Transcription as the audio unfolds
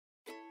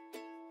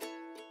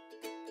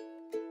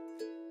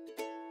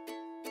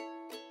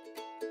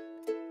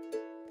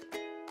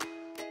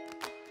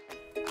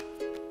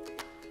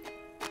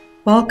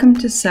Welcome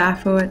to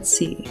Sappho at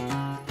Sea.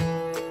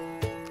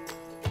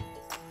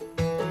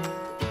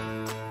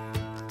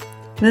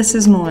 This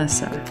is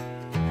Melissa.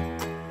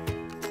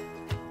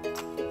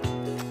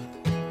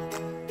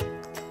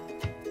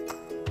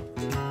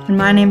 And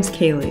my name's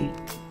Kailey.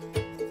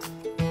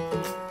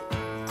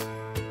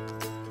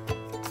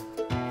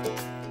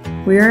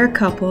 We are a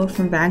couple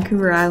from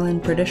Vancouver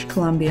Island, British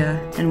Columbia,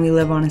 and we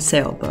live on a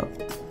sailboat.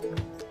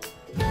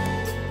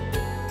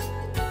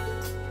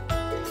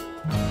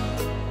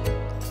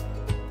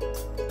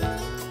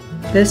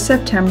 This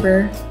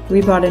September,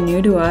 we bought a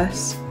new to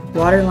us,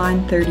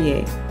 Waterline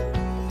 38.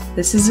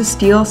 This is a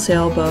steel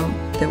sailboat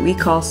that we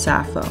call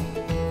Sappho.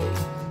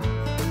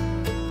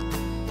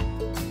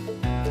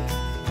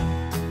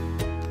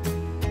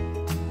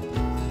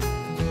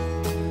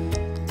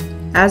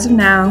 As of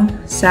now,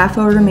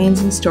 Sappho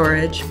remains in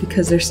storage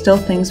because there's still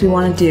things we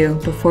want to do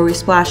before we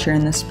splash her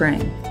in the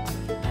spring.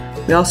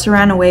 We also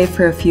ran away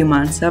for a few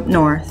months up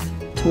north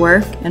to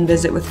work and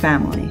visit with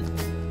family.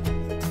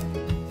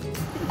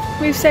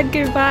 We've said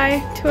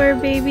goodbye to our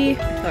baby. I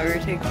thought we were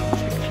taking a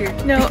picture.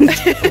 No.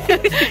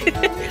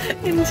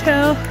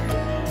 Until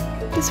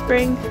the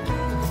spring.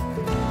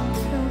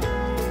 So,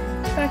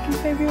 back in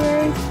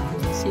February.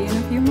 See you in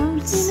a few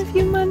months. See you in a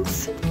few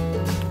months.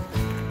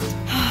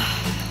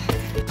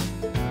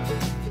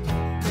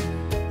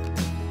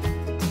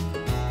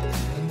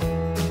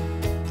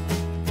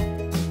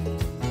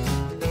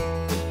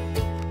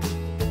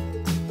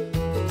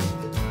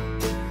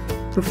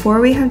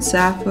 Before we had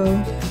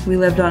Sappho, we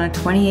lived on a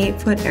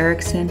 28-foot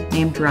Erickson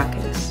named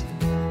Ruckus.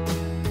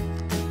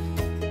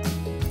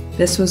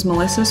 This was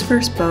Melissa's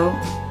first boat.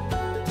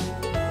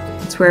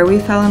 It's where we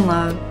fell in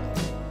love,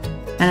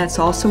 and it's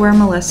also where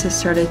Melissa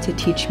started to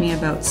teach me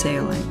about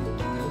sailing.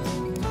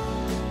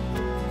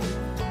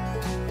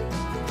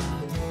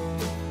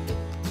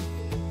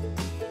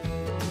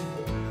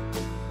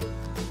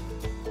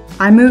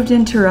 I moved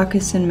into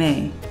Ruckus in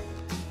May.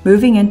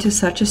 Moving into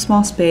such a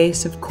small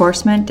space of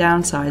course meant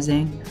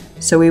downsizing,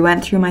 so we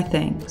went through my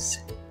things.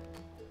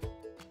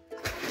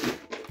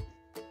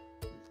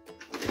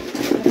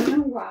 I don't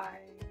know why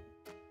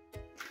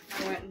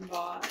I went and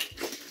bought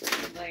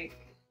like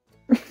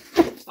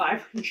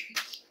 500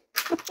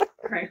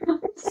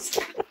 crayons.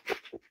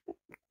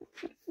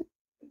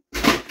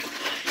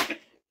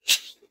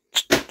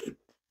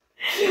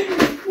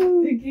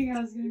 Thinking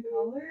I was gonna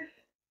call her,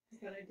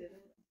 but I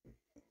didn't.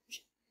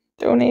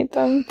 Donate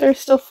them. They're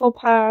still full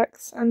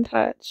packs,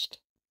 untouched.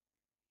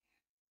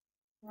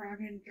 We're not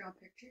gonna draw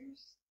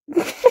pictures.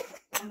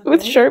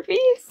 With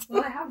Sharpies?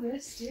 Well, I have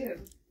this too.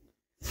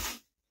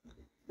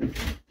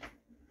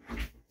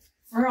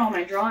 For all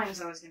my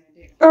drawings I was gonna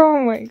do.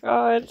 Oh my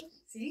god.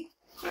 See?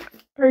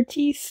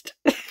 Artiste.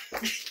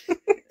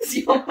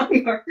 See all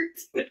my art?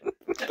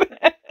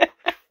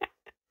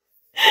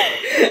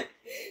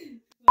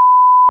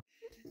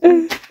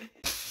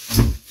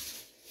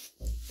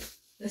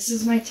 This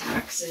is my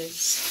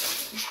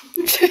taxes.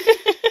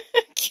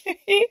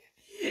 Okay.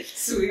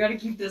 So we gotta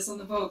keep this on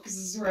the boat because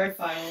this is where I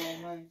file all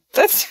my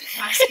That's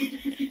tax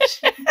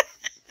information.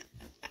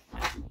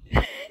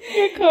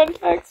 your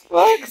contacts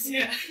box.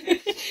 Yeah.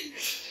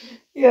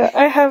 Yeah,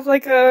 I have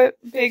like a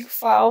big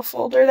file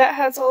folder that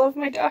has all of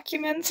my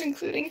documents,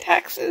 including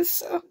taxes,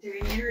 so. Do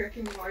we need Rick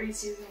and Morty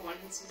season 1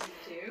 and season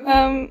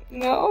 2?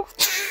 No.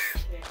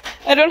 Okay.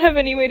 I don't have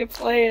any way to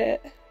play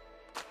it.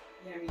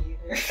 Yeah, me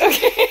either.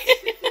 Okay.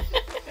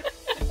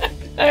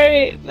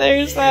 Alright,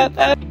 there's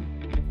that.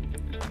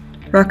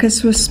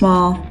 Ruckus was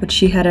small, but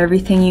she had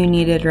everything you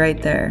needed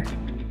right there.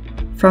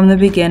 From the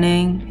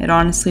beginning, it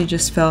honestly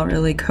just felt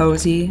really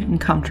cozy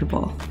and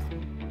comfortable.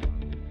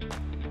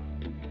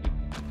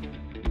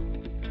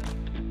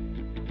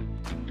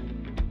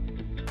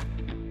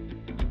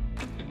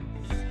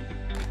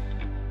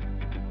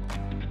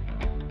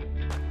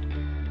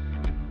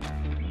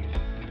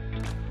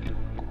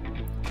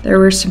 There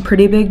were some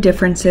pretty big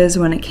differences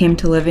when it came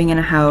to living in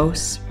a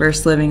house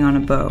versus living on a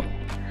boat.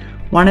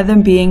 One of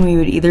them being we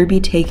would either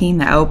be taking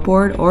the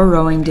outboard or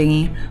rowing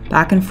dinghy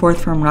back and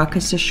forth from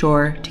Ruckus to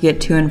shore to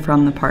get to and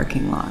from the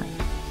parking lot.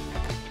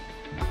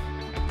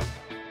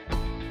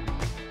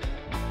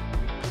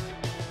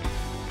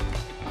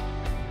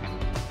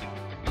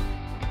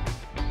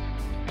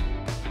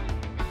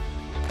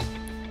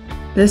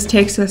 This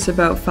takes us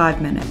about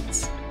 5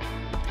 minutes.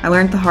 I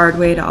learned the hard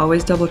way to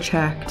always double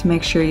check to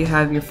make sure you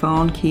have your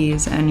phone,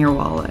 keys, and your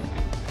wallet.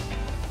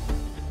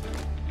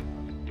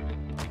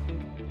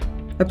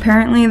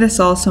 Apparently this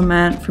also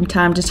meant from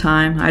time to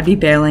time I'd be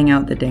bailing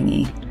out the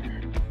dinghy.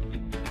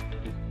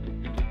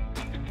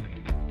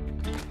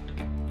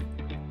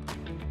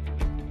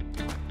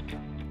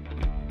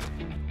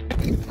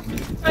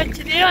 What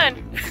you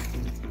doing?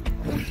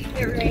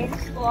 It rained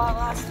a lot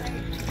last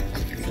night,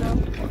 so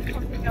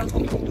pumping up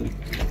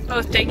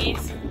both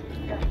dinghies.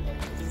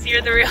 So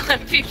you're the real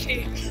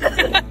MVP.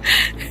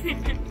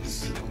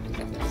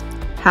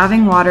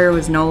 Having water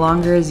was no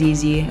longer as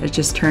easy as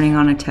just turning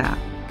on a tap.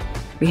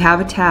 We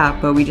have a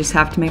tap, but we just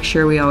have to make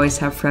sure we always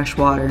have fresh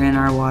water in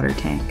our water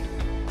tank.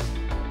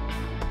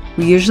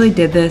 We usually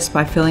did this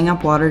by filling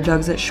up water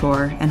jugs at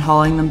shore and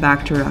hauling them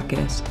back to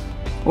Ruckus,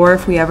 or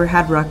if we ever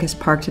had Ruckus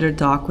parked at a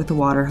dock with a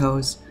water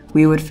hose,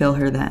 we would fill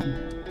her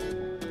then.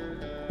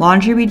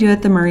 Laundry we do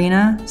at the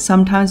marina,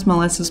 sometimes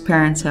Melissa's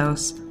parents'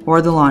 house,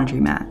 or the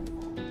laundromat.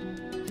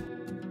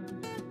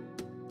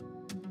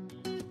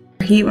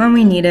 Heat when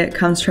we need it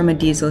comes from a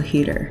diesel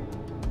heater.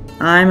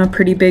 I'm a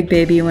pretty big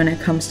baby when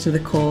it comes to the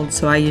cold,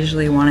 so I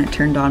usually want it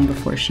turned on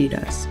before she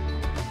does.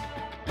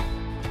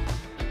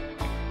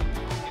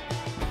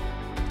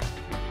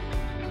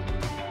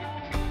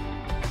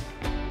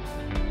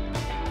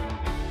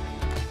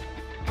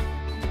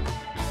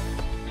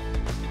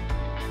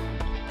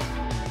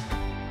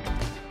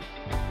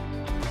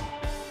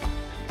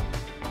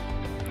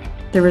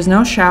 There was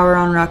no shower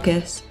on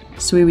Ruckus,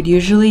 so we would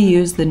usually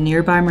use the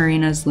nearby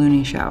marina's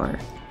loony shower.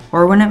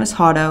 Or when it was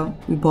hot out,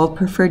 we both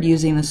preferred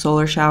using the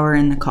solar shower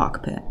in the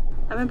cockpit.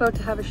 I'm about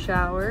to have a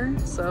shower,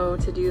 so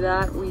to do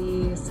that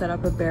we set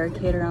up a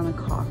barricade around the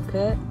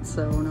cockpit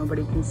so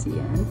nobody can see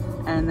in.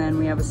 And then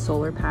we have a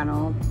solar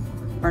panel,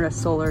 or a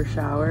solar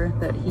shower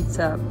that heats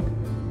up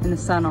in the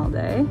sun all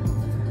day.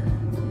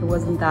 It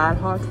wasn't that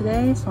hot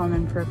today, so I'm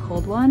in for a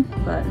cold one,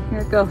 but here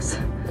it goes.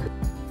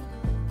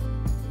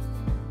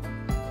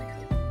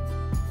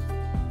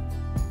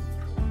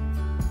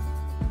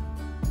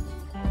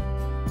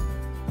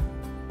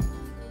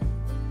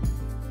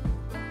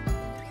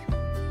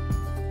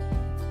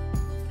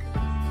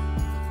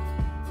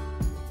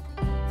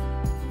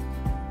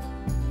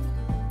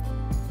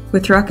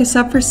 With Ruckus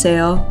up for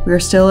sale, we were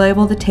still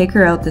able to take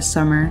her out this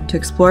summer to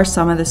explore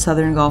some of the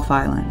southern Gulf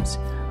Islands.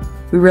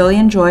 We really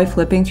enjoy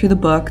flipping through the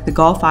book The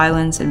Gulf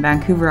Islands and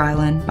Vancouver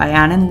Island by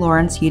Anne and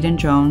Lawrence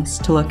Eden-Jones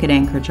to look at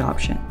anchorage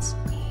options.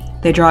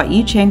 They draw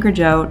each anchorage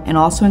out and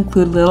also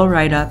include little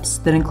write-ups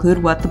that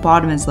include what the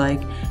bottom is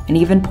like and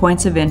even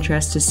points of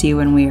interest to see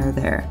when we are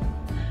there.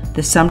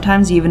 This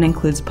sometimes even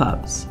includes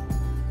pubs.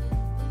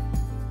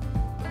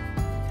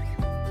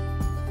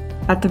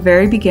 At the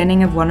very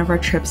beginning of one of our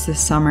trips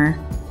this summer,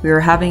 we were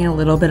having a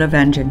little bit of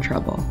engine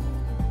trouble.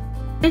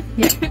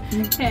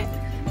 Okay,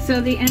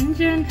 so the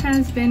engine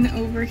has been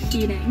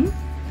overheating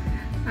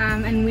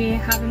and we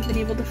haven't been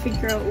able to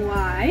figure out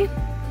why.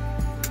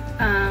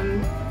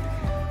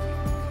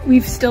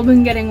 We've still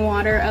been getting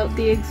water out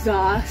the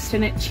exhaust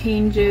and it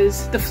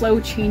changes, the flow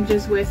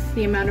changes with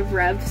the amount of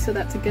rev, so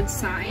that's a good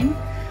sign.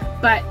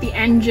 But the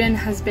engine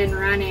has been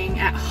running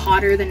at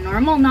hotter than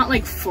normal, not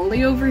like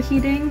fully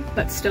overheating,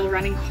 but still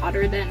running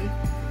hotter than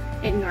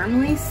it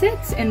normally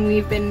sits, and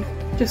we've been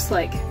just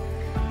like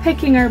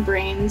picking our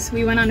brains.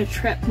 We went on a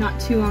trip not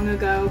too long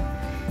ago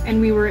and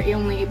we were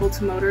only able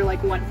to motor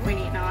like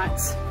 1.8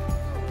 knots.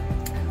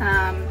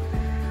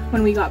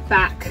 When we got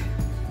back,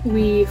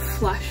 we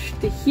flushed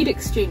the heat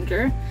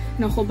exchanger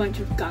and a whole bunch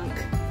of gunk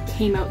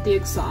came out the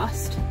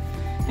exhaust,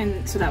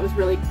 and so that was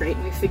really great,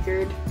 and we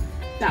figured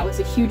that was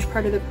a huge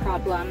part of the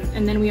problem.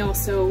 And then we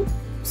also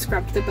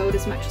scrubbed the boat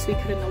as much as we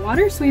could in the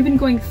water, so we've been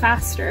going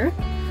faster,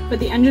 but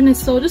the engine has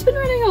still just been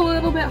running a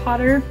little bit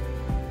hotter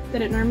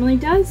than it normally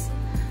does.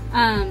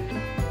 And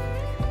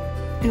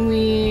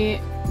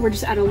we were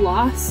just at a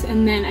loss,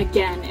 and then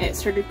again it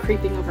started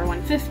creeping over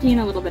 150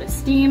 and a little bit of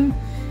steam,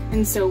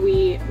 and so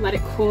we let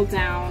it cool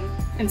down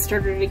and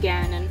started it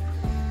again, and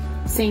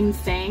same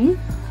thing.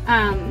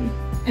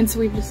 And so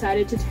we've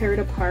decided to tear it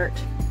apart.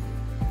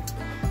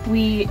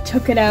 We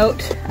took it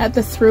out at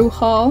the through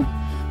hull.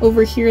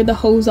 Over here the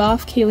hose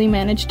off, Kailey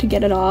managed to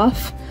get it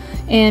off,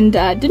 and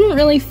didn't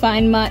really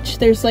find much.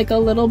 There's like a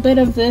little bit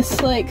of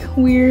this like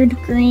weird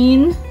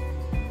green.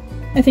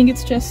 I think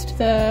it's just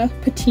the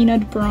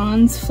patinaed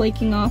bronze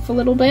flaking off a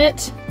little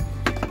bit,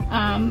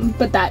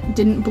 but that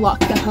didn't block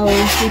the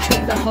hose. We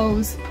took the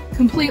hose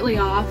completely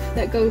off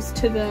that goes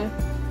to the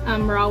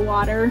raw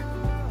water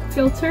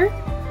filter,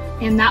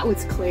 and that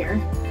was clear.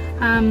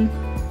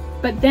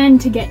 But then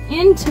to get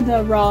into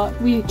the raw,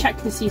 we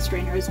checked the sea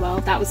strainer as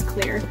well, that was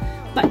clear.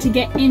 But to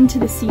get into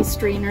the sea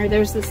strainer,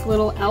 there's this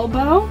little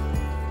elbow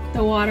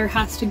the water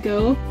has to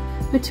go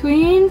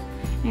between,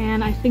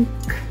 and I think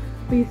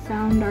we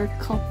found our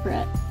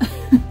culprit.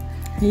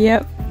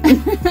 Yep.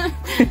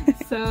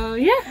 So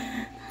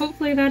yeah,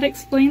 hopefully that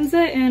explains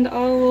it and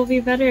all will be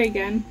better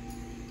again.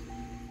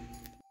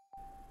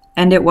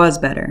 And it was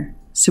better,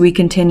 so we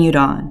continued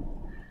on.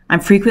 I'm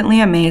frequently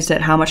amazed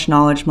at how much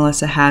knowledge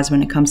Melissa has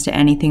when it comes to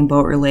anything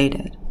boat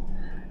related.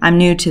 I'm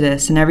new to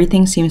this and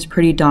everything seems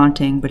pretty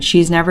daunting, but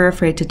she's never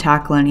afraid to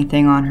tackle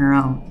anything on her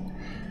own.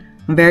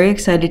 I'm very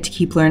excited to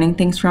keep learning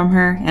things from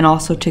her and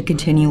also to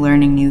continue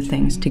learning new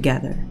things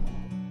together.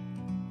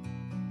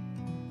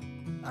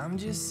 I'm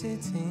just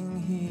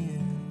sitting here.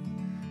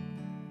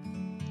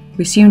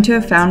 We seem to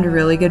have found a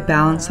really good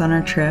balance on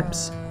our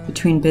trips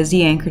between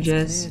busy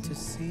anchorages,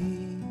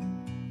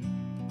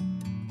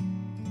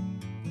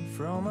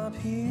 from up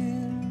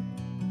here,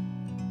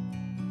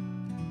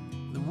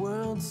 the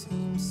world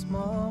seems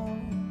small,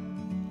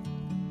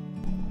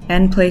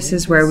 and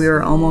places where we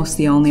were almost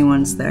the only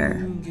ones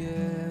there.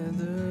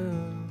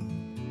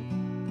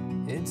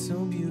 It's so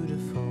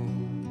beautiful,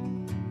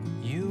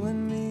 you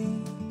and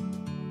me,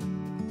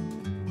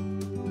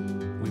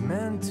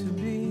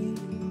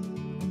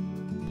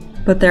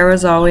 but there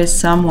was always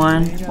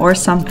someone or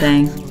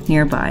something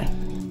nearby.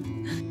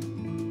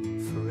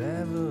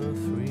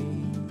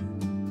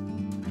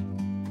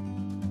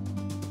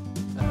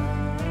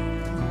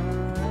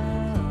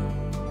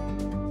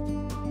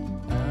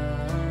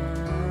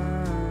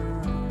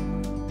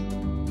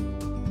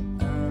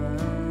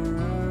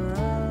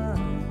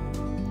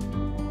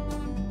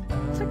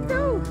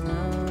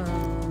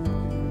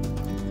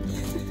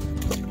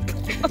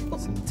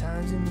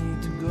 Sometimes you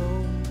need to go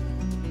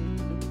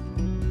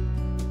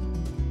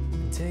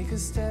and take a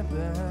step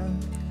back.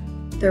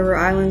 There were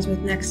islands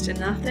with next to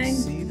nothing,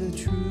 See the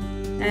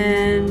truth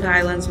and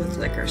islands with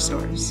liquor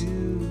stores.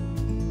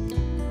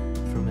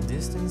 from a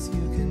distance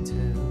you can tell.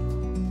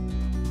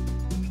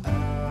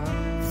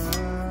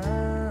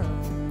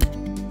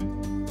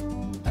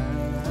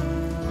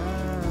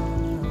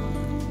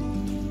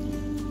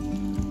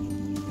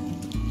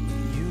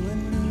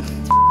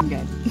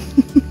 Good.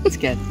 It's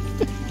good.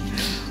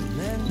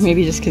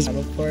 Maybe just because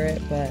I'm for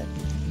it, but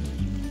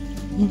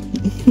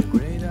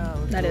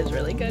That is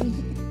really good.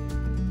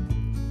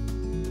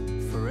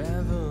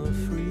 Forever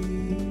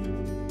free,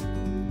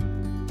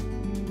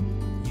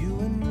 you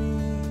and me,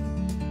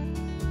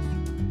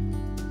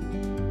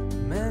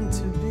 meant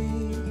to be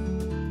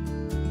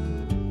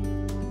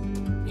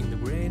in the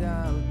great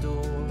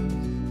outdoors.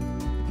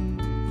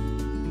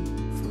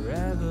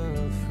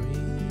 Forever free.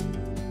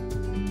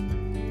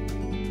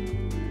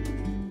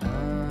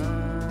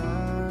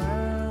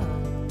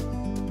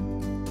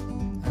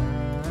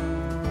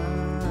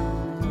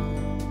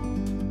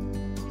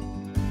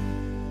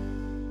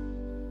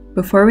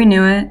 Before we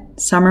knew it,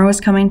 summer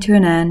was coming to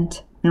an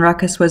end, and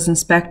Ruckus was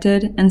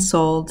inspected and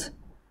sold,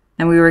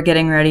 and we were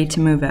getting ready to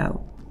move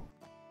out.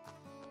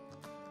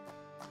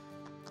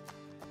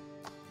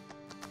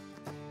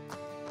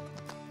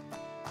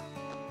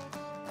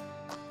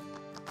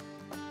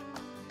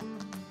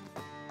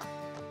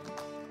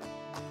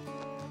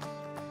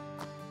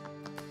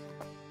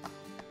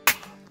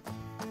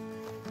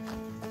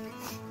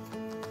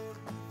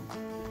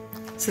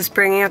 Is this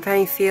bringing up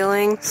any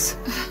feelings?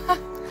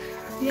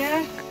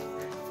 Yeah,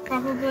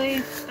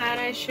 probably that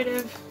I should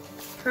have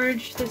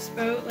purged this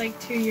boat like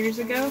 2 years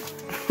ago.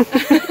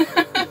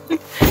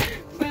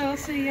 But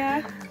also,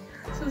 yeah,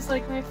 this was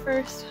like my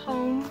first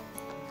home,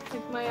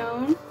 like my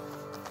own.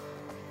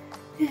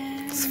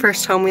 And It's the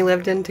first home we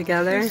lived in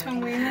together. first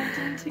home we lived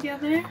in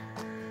together.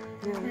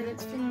 And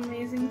it's been an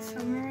amazing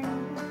summer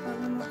and we've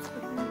gone on lots of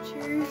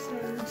adventures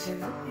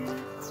and yeah,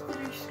 it's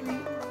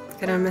bittersweet.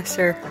 Gonna miss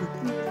her.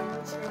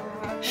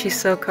 She's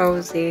so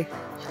cozy.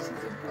 She's a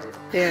good boat.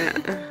 Yeah.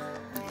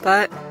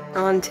 But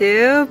on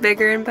to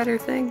bigger and better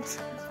things.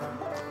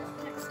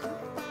 Next time.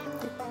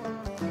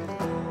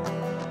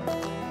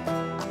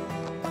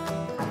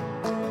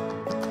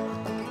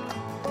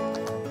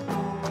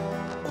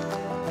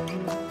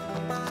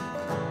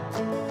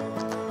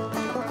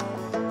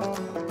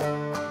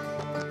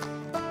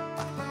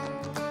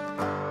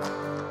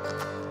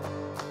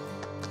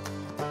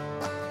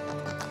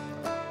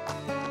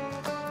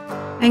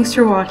 Thanks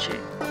for watching.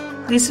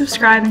 Please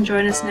subscribe and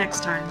join us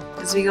next time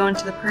as we go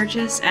into the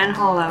purchase and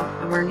haul out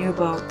of our new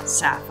boat,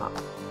 Sappho.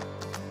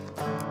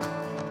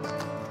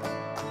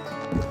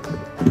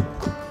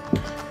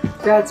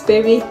 Congrats,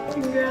 baby.